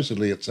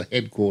supposedly it's a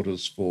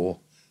headquarters for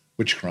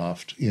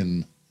witchcraft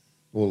in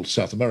all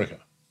South America.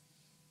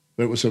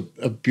 But it was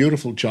a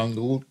beautiful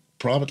jungle,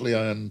 privately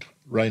owned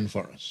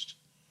rainforest.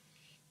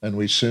 And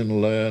we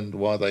soon learned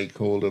why they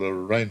called it a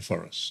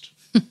rainforest.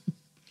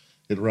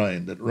 It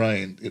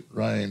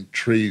rained,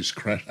 trees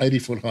crashed,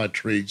 80-foot-high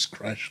trees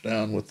crashed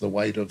down with the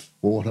weight of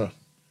water.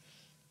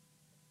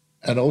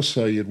 And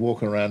also you'd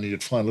walk around and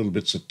you'd find little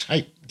bits of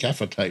tape,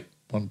 gaffer tape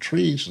on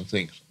trees and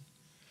things.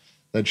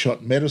 They'd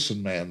shot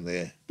Medicine Man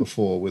there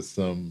before with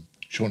Sean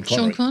Connery.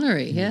 Sean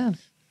Connery, yeah.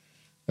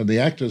 And the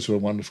actors were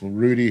wonderful.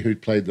 Rudy, who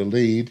played the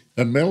lead,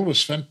 and Mel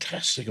was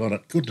fantastic on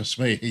it. Goodness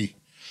me,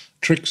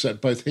 tricks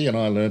that both he and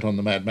I learnt on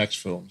the Mad Max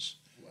films.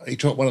 He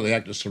taught one of the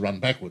actors to run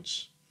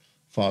backwards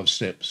 5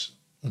 steps,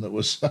 and it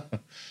was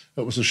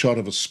a shot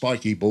of a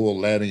spiky ball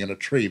landing in a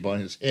tree by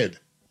his head,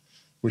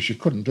 which you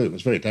couldn't do. It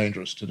was very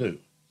dangerous to do.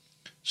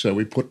 So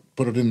we put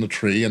it in the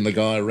tree, and the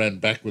guy ran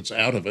backwards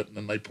out of it, and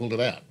then they pulled it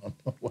out.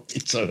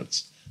 So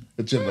it's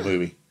in the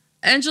movie.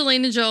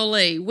 Angelina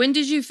Jolie, when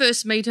did you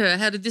first meet her?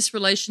 How did this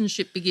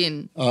relationship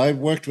begin? I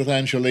worked with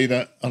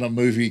Angelina on a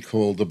movie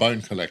called The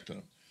Bone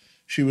Collector.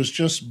 She was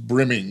just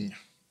brimming,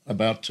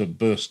 about to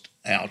burst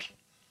out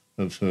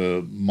of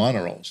her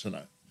minor roles,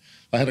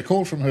 I had a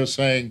call from her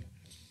saying,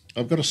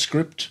 I've got a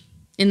script.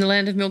 In the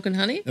Land of Milk and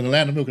Honey? In the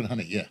Land of Milk and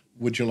Honey, yeah.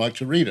 Would you like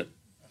to read it?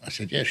 I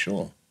said, yeah,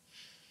 sure.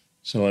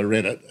 So I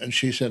read it, and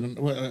she said,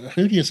 well,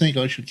 who do you think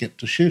I should get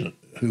to shoot it?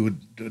 Who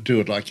would do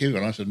it like you?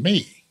 And I said,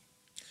 me.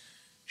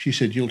 She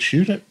said, you'll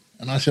shoot it?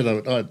 And I said,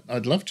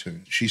 I'd love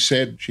to. She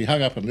said, she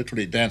hung up and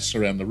literally danced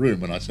around the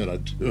room, and I said,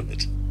 I'd do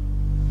it.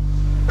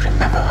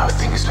 Remember how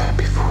things were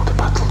before the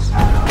battles?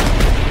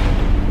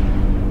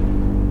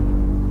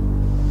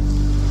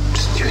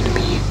 Just you and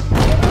me.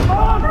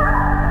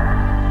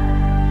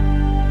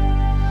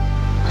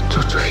 I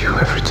thought of you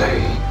every day.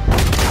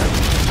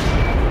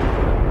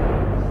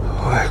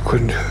 Why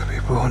couldn't you be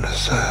born a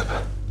Serb?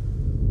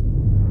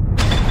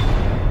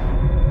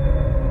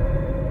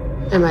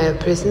 Am I a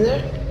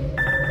prisoner?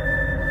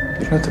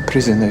 You're not a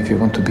prisoner if you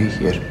want to be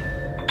here.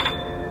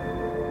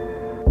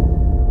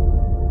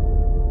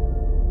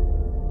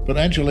 But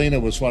Angelina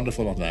was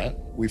wonderful on that.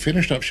 We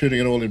finished up shooting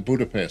it all in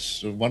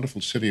Budapest, a wonderful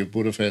city of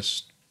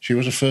Budapest. She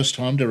was a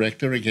first-time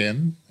director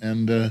again,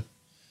 and, I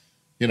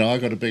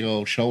got a big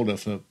old shoulder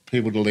for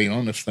people to lean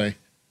on if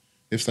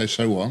they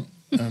so want.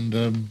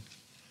 And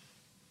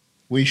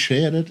we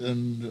shared it,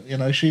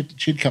 and,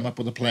 she'd come up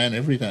with a plan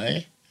every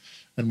day,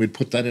 and we'd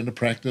put that into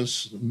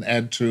practice and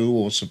add to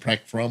or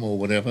subtract from or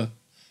whatever.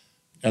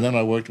 And then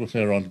I worked with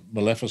her on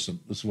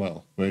Maleficent as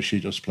well, where she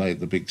just played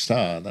the big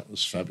star, and that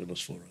was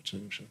fabulous for her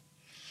too.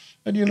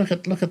 And you look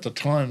at the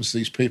times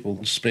these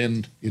people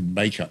spend in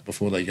makeup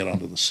before they get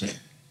onto the set.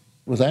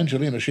 With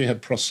Angelina, she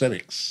had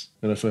prosthetics,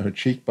 for her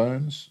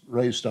cheekbones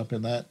raised up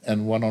in that,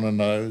 and one on her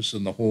nose,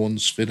 and the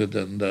horns fitted,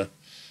 and they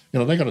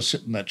got to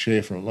sit in that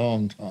chair for a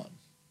long time.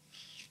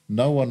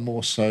 No one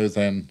more so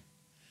than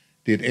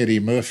did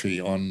Eddie Murphy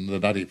on The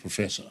Nutty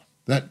Professor.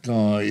 That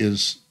guy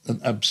is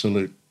an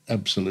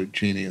absolute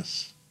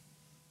genius.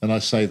 And I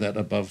say that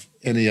above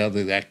any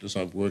other actors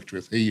I've worked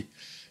with. He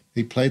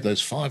played those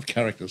 5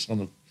 characters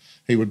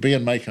he would be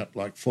in makeup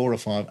like 4 or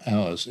 5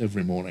 hours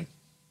every morning.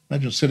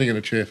 Imagine sitting in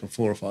a chair for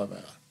 4 or 5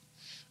 hours.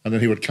 And then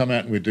he would come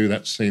out and we'd do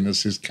that scene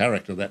as his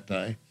character that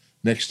day.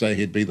 Next day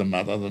he'd be the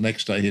mother, the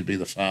next day he'd be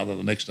the father,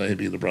 the next day he'd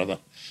be the brother,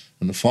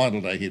 and the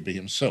final day he'd be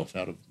himself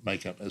out of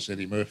makeup as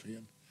Eddie Murphy.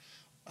 And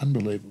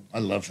unbelievable. I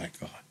love that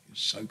guy. He's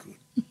so good.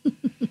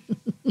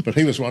 But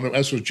he was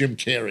as was Jim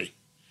Carrey.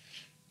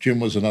 Jim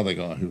was another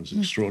guy who was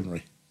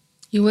extraordinary.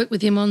 You worked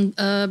with him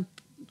on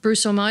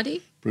Bruce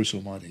Almighty? Bruce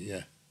Almighty,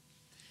 yeah.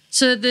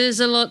 So there's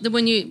a lot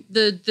when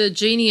the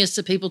genius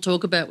that people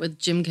talk about with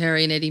Jim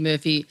Carrey and Eddie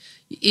Murphy.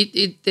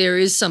 There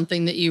is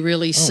something that you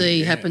really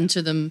see happen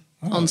to them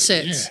on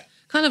sets,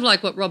 kind of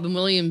like what Robin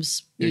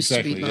Williams used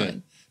to be doing. Yeah.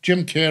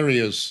 Jim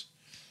Carrey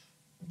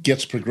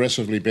gets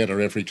progressively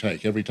better every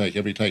take. Do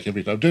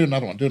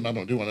another one,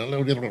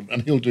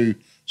 and he'll do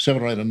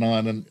 7 or 8 or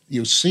 9, and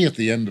you'll see at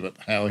the end of it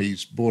how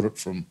he's brought it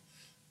from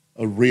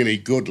a really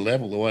good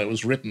level, the way it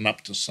was written, up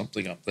to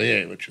something up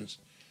there,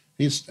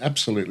 he's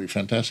absolutely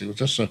fantastic.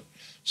 It was just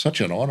such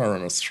an honour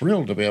and a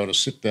thrill to be able to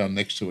sit down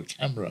next to a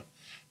camera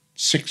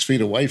 6 feet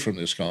away from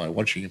this guy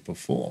watching him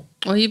perform.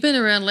 Well, you've been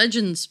around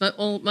legends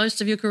most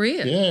of your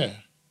career. Yeah.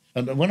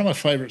 And one of my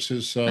favourites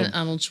is...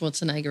 Arnold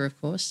Schwarzenegger, of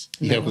course.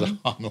 Yeah, with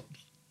Arnold.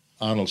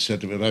 Arnold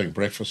said to me, having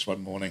breakfast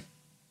one morning,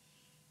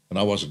 and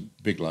I wasn't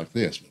big like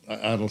this, but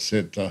Arnold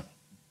said,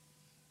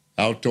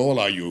 how tall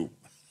are you?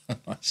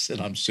 I said,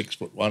 I'm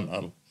 6'1",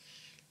 Arnold.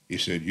 He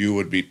said, you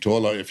would be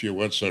taller if you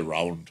weren't so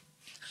round.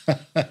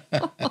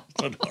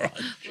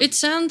 It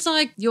sounds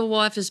like your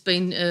wife has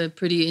been a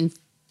pretty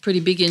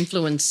big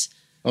influence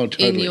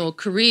in your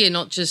career,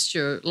 not just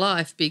your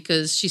life,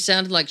 because she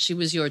sounded like she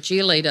was your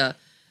cheerleader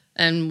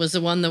and was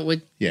the one that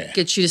would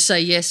get you to say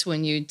yes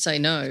when you'd say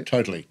no.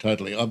 Totally.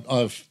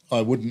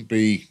 I wouldn't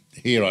be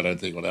here, I don't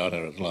think, without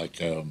her. It's like,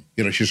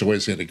 she's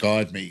always there to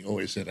guide me,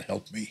 always there to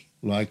help me.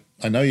 Like,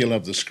 I know you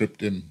love the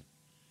script in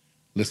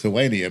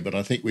Lithuania, but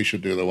I think we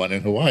should do the one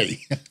in Hawaii.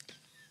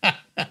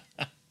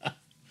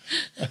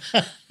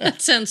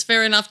 That sounds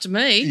fair enough to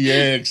me.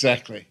 Yeah,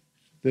 exactly.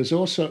 There's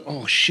also,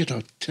 I'll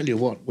tell you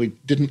what, we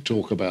didn't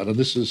talk about, and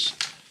this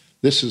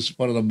is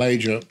one of the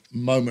major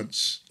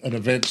moments and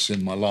events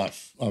in my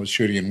life. I was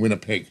shooting in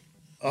Winnipeg.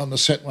 On the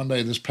set one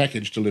day, this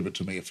package delivered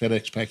to me, a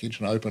FedEx package,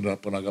 and I opened it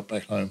up when I got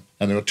back home,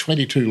 and there were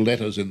 22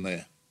 letters in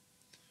there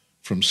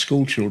from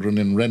school children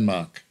in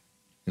Renmark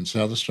in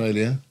South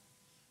Australia,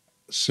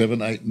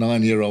 7, 8,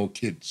 9-year-old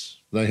kids.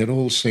 They had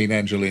all seen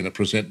Angelina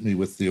present me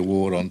with the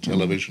award on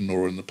television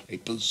or in the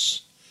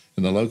papers,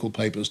 in the local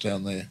papers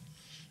down there.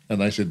 And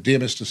they said, Dear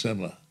Mr.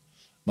 Semler,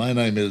 my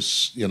name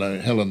is,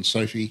 Helen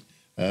Sophie.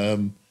 I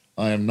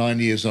am 9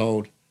 years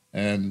old,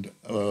 and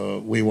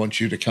we want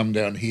you to come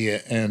down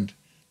here and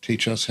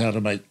teach us how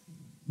to make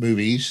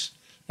movies.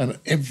 And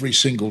every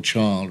single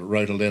child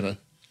wrote a letter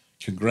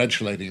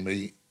congratulating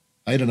me,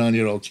 8 or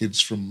 9-year-old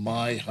kids from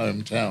my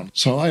hometown.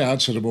 So I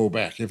answered them all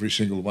back, every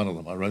single one of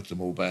them. I wrote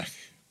them all back.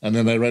 And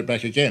then they wrote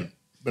back again.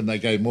 When they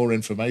gave more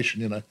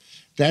information,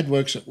 Dad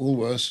works at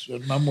Woolworths,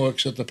 and Mum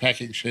works at the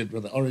packing shed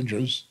with the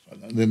oranges.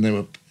 And then there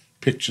were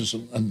pictures,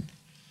 and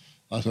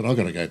I thought, I've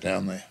got to go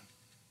down there.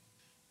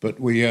 But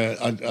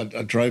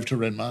I drove to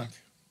Renmark,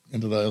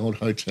 into the old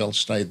hotel,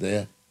 stayed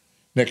there.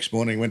 Next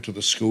morning, went to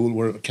the school.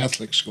 We're at a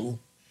Catholic school.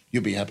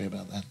 You'll be happy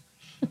about that.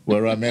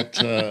 Where I met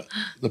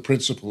the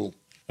principal,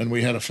 and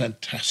we had a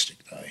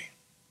fantastic day.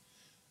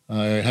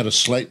 I had a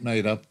slate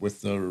made up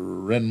with the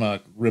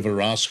Renmark River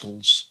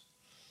Rascals,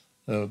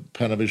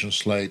 Panavision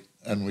slate,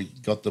 and we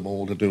got them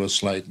all to do a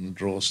slate and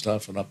draw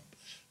stuff, and I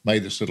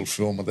made this little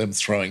film of them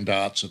throwing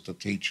darts at the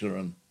teacher,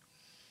 and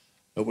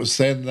it was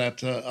then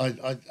that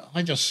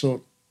I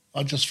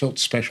just felt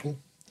special.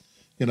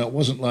 It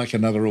wasn't like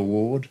another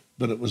award,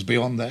 but it was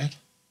beyond that.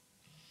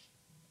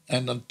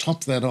 And to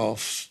top that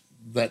off,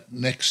 that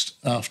next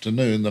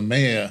afternoon, the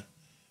mayor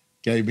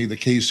gave me the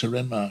keys to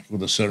Renmark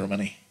with a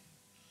ceremony,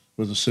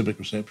 with a civic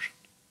reception.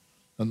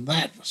 And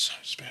that was so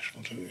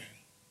special too.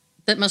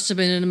 That must have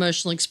been an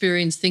emotional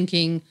experience,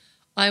 thinking,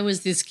 I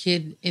was this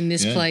kid in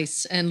this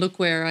place and look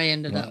where I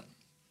ended up.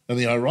 And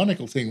the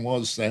ironical thing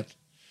was that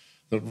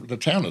the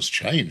town has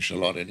changed a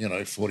lot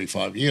in,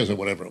 45 years or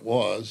whatever it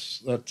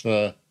was, that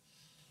the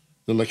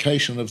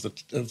location of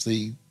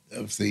the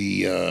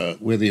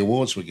where the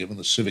awards were given,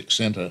 the Civic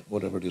Centre,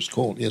 whatever it is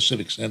called,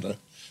 Civic Centre,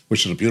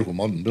 which is a beautiful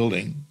modern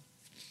building,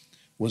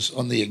 was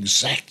on the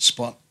exact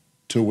spot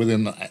to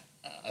within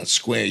a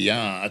square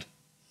yard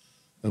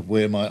of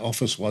where my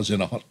office was in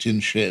a hot tin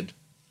shed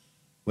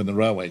when the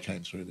railway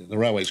came through there. The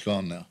railway's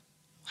gone now.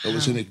 Wow. It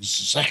was in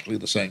exactly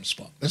the same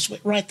spot. That's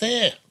right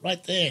there.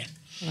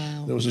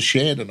 Wow. There was a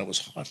shed and it was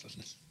hot.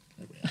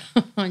 There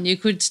we are. And you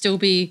could still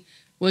be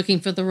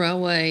working for the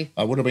railway.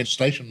 I would have been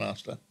station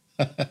master.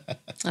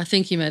 I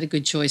think you made a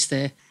good choice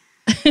there.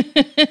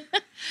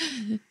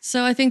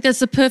 So I think that's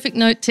the perfect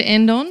note to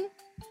end on.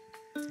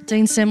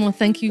 Dean Semler,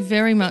 thank you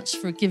very much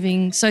for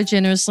giving so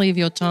generously of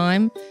your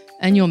time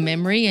and your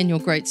memory and your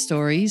great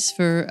stories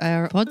for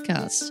our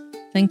podcast.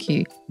 Thank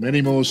you.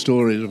 Many more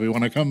stories if we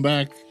want to come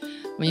back.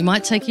 We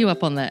might take you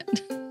up on that.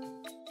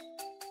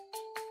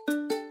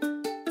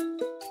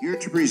 Here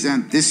to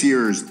present this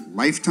year's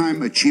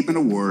Lifetime Achievement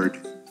Award,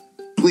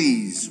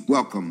 please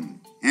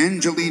welcome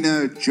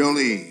Angelina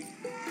Jolie.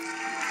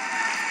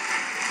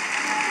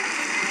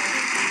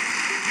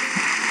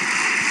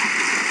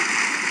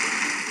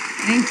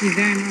 Thank you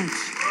very much.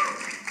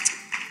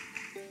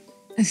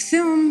 A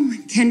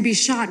film can be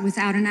shot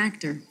without an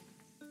actor.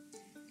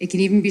 It can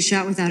even be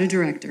shot without a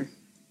director.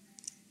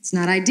 It's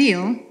not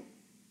ideal,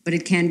 but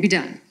it can be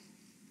done.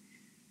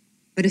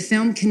 But a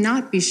film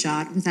cannot be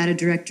shot without a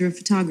director of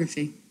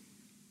photography.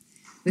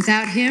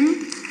 Without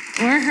him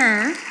or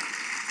her,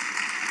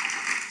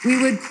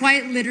 we would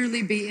quite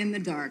literally be in the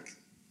dark.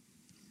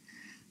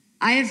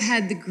 I have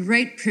had the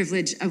great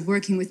privilege of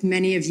working with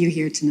many of you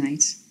here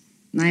tonight,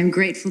 and I am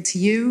grateful to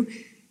you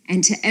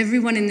and to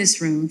everyone in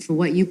this room for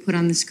what you put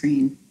on the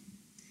screen.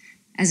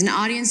 As an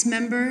audience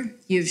member,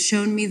 you have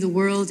shown me the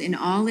world in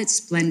all its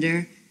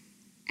splendor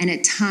and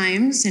at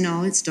times in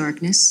all its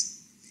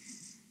darkness.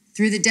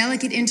 Through the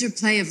delicate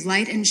interplay of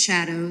light and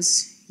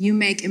shadows, you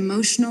make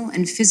emotional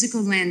and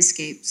physical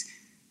landscapes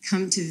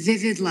come to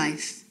vivid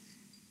life,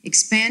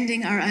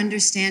 expanding our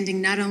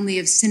understanding not only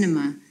of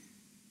cinema,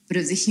 but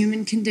of the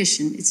human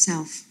condition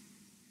itself.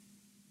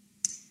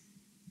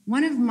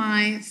 One of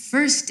my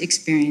first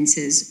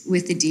experiences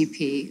with the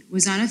DP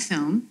was on a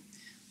film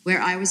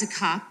where I was a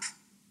cop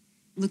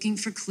looking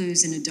for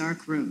clues in a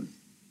dark room.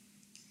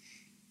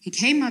 He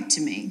came up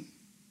to me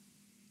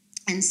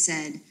and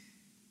said,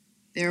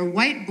 "There are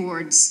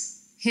whiteboards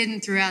hidden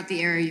throughout the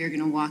area you're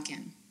going to walk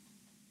in."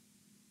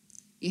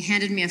 He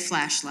handed me a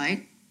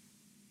flashlight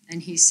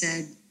and he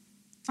said,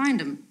 "Find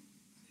them.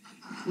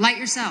 Light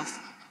yourself."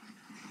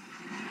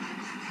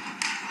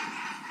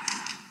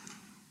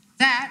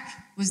 That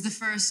was the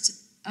first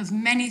of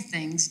many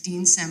things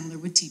Dean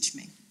Semler would teach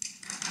me.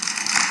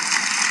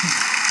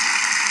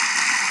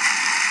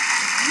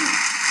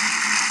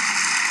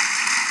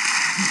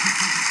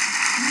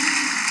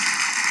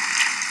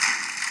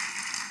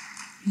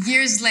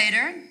 Years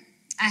later,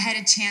 I had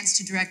a chance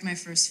to direct my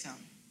first film.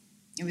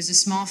 It was a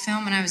small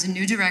film and I was a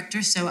new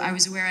director, so I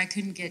was aware I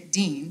couldn't get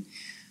Dean,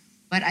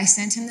 but I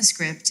sent him the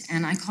script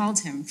and I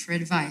called him for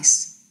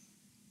advice.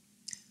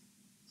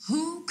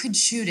 Who could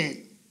shoot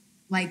it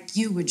like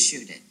you would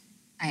shoot it?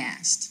 I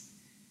asked.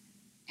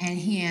 And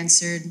he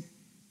answered,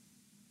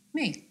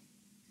 me.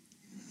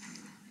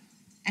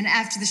 And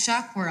after the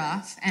shock wore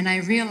off and I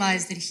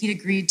realized that he'd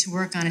agreed to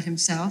work on it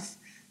himself,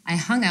 I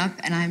hung up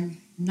and I'm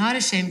not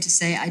ashamed to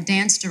say I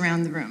danced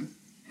around the room.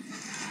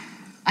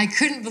 I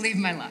couldn't believe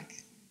my luck.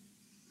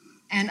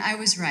 And I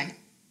was right.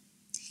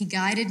 He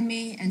guided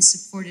me and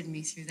supported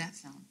me through that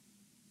film.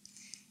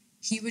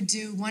 He would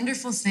do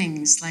wonderful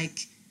things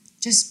like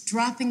just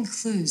dropping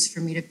clues for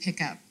me to pick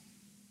up.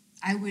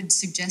 I would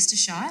suggest a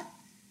shot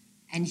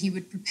and he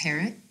would prepare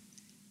it.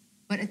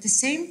 But at the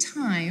same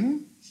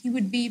time, he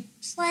would be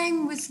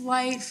playing with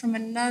light from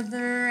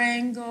another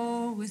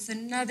angle with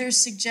another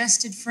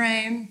suggested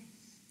frame,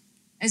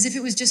 as if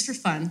it was just for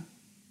fun.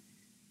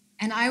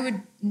 And I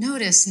would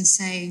notice and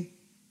say,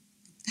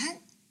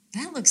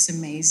 that looks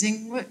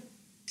amazing. What,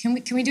 can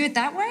we do it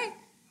that way?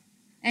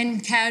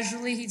 And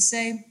casually he'd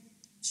say,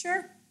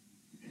 sure.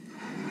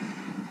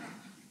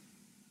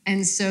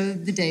 And so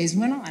the days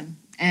went on.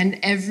 And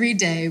every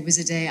day was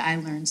a day I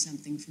learned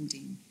something from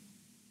Dean.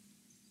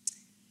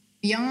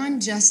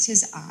 Beyond just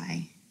his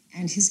eye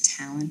and his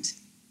talent,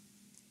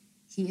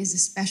 he is a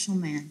special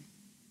man.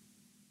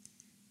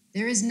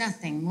 There is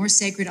nothing more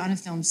sacred on a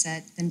film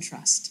set than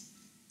trust.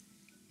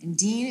 And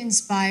Dean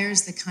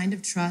inspires the kind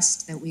of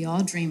trust that we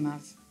all dream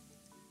of.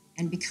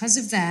 And because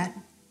of that,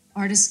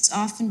 artists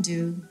often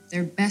do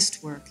their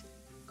best work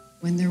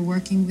when they're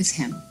working with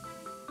him.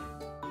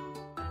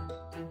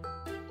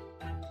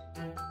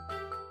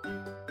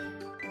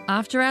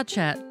 After our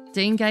chat,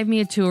 Dean gave me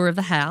a tour of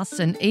the house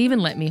and even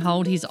let me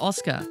hold his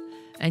Oscar.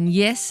 And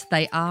yes,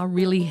 they are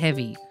really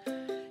heavy.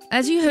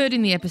 As you heard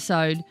in the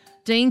episode,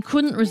 Dean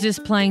couldn't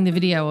resist playing the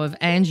video of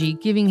Angie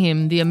giving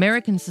him the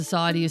American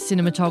Society of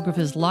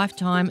Cinematographers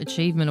Lifetime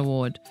Achievement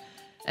Award.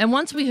 And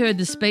once we heard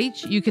the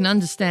speech, you can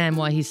understand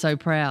why he's so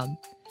proud.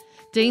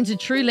 Dean's a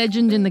true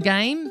legend in the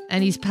game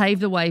and he's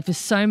paved the way for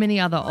so many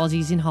other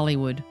Aussies in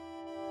Hollywood.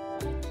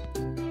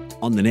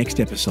 On the next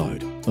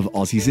episode of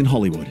Aussies in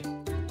Hollywood.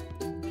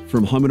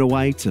 From Home and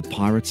Away to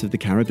Pirates of the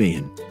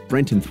Caribbean,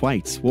 Brenton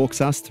Thwaites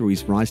walks us through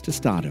his rise to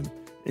stardom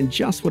and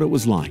just what it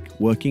was like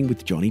working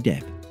with Johnny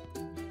Depp.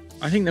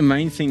 I think the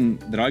main thing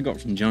that I got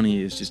from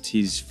Johnny is just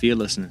his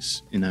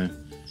fearlessness, you know.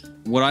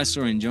 What I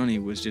saw in Johnny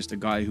was just a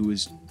guy who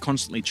was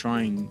constantly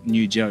trying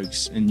new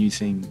jokes and new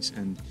things.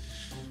 And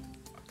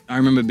I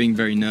remember being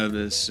very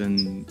nervous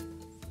and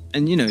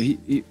you know,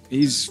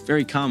 he's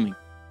very calming.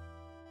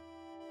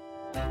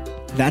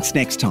 That's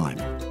next time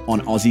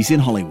on Aussies in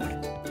Hollywood.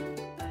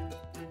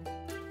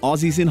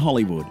 Aussies in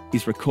Hollywood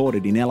is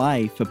recorded in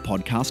LA for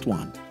Podcast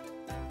One.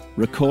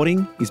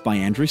 Recording is by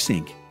Andrew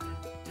Sink.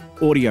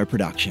 Audio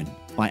production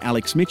by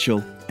Alex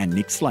Mitchell and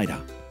Nick Slater.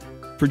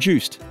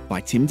 Produced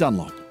by Tim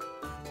Dunlop.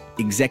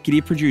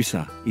 Executive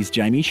producer is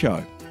Jamie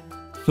Cho.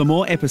 For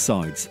more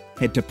episodes,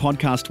 head to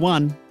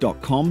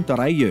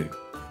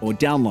podcastone.com.au or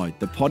download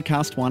the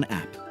Podcast One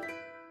app.